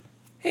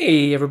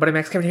Hey everybody,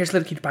 Max Kevin here. It's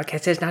Little Cute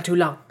Podcast. It's not too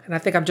long, and I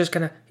think I'm just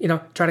gonna,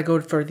 try to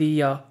go for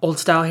the old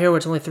style here, where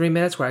it's only 3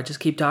 minutes, where I just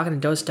keep talking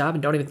and don't stop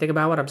and don't even think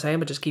about what I'm saying,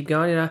 but just keep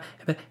going. I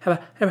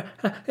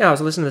was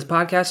listening to this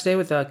podcast today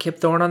with Kip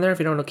Thorne on there. If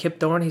you don't know Kip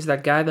Thorne, he's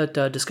that guy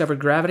that discovered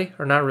gravity,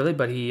 or not really,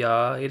 but he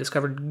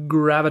discovered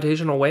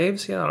gravitational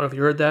waves. Yeah, I don't know if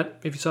you heard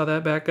that, if you saw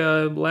that back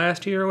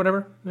last year or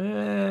whatever.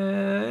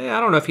 I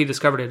don't know if he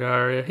discovered it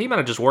or he might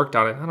have just worked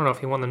on it. I don't know if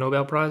he won the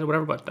Nobel Prize or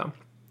whatever, but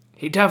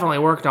he definitely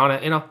worked on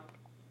it.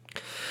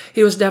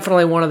 He was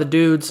definitely one of the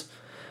dudes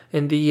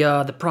in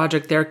the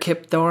project there,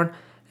 Kip Thorne.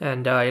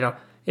 And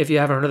if you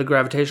haven't heard of the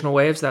gravitational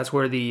waves, that's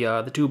where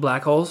the two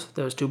black holes,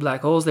 those two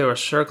black holes, they were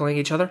circling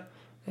each other,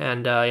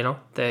 and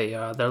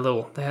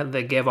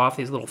they gave off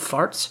these little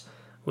farts,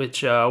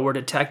 which were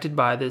detected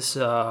by this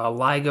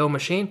LIGO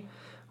machine,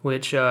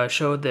 which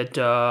showed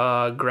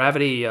that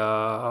gravity.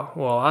 I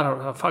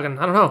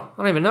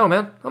don't even know,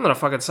 man. I'm not a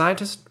fucking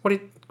scientist.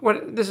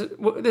 This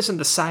isn't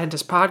the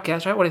scientist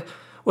podcast, right?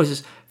 What is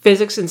this?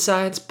 Physics and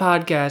Science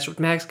Podcast with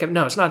Max Kevin.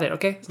 No, it's not that,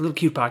 okay? It's a little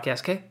cute podcast,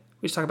 okay?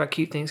 We just talk about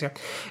cute things here.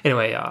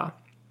 Anyway, I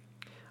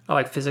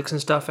like physics and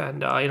stuff,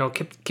 and,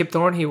 Kip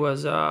Thorne, I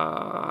was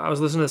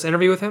listening to this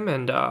interview with him,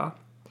 and,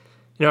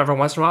 every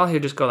once in a while, he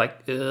would just go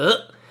like, ugh.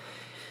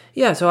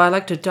 Yeah, so I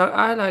like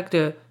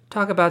to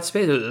talk about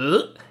space,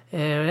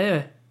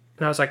 and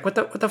I was like, what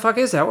the fuck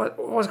is that?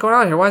 What's going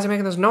on here? Why is he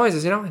making those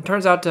noises, It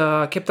turns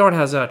out, Kip Thorne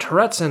has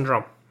Tourette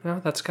syndrome.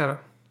 That's kind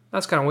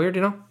of weird,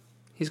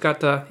 He's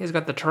got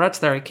the Tourette's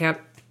there. He can't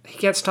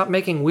stop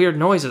making weird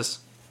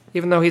noises,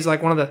 even though he's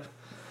like one of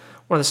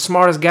the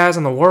smartest guys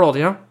in the world,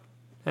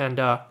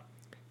 And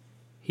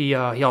he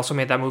also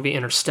made that movie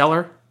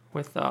Interstellar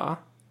with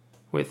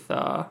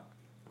Leonardo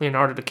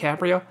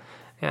DiCaprio,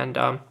 and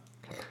or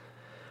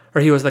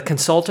he was the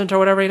consultant or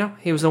whatever,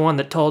 He was the one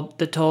that told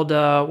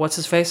what's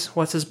his face,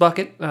 what's his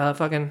bucket,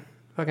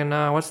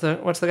 what's the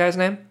guy's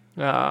name,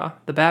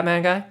 the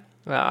Batman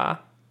guy,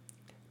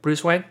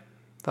 Bruce Wayne,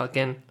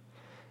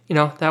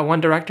 that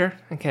one director.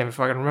 I can't even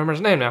fucking remember his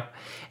name now.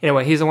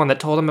 Anyway, he's the one that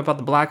told him about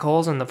the black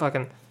holes and the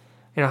fucking,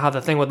 how the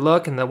thing would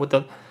look, and with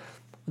the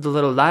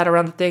little light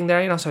around the thing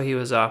there, So he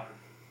was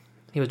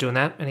doing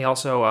that, and he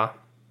also, I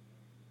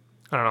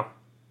don't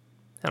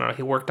know.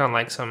 He worked on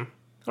like some.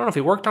 I don't know if he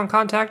worked on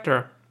Contact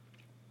or.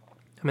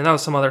 That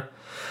was some other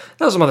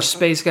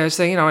space guys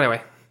thing,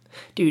 Anyway,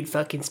 dude,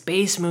 fucking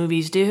space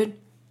movies, dude.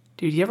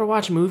 Dude, you ever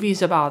watch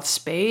movies about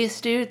space,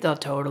 dude? They'll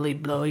totally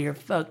blow your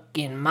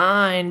fucking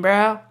mind,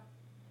 bro.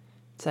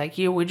 It's like,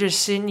 we're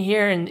just sitting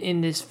here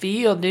in this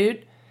field,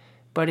 dude.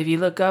 But if you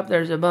look up,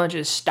 there's a bunch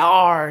of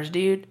stars,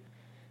 dude.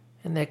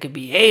 And there could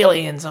be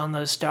aliens on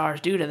those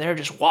stars, dude. And they're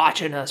just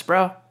watching us,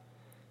 bro.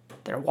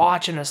 They're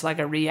watching us like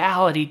a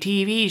reality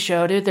TV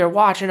show, dude. They're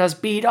watching us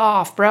beat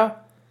off, bro.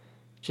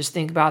 Just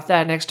think about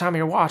that next time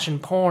you're watching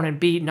porn and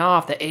beating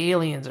off. The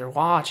aliens are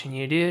watching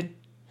you, dude.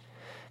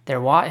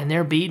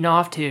 They're beating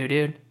off too,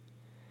 dude.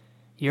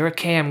 You're a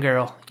cam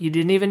girl. You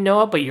didn't even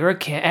know it, but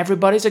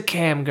everybody's a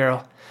cam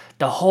girl.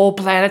 The whole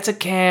planet's a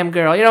cam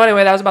girl.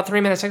 Anyway, that was about 3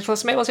 minutes. Thanks for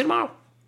listening. We'll see you tomorrow.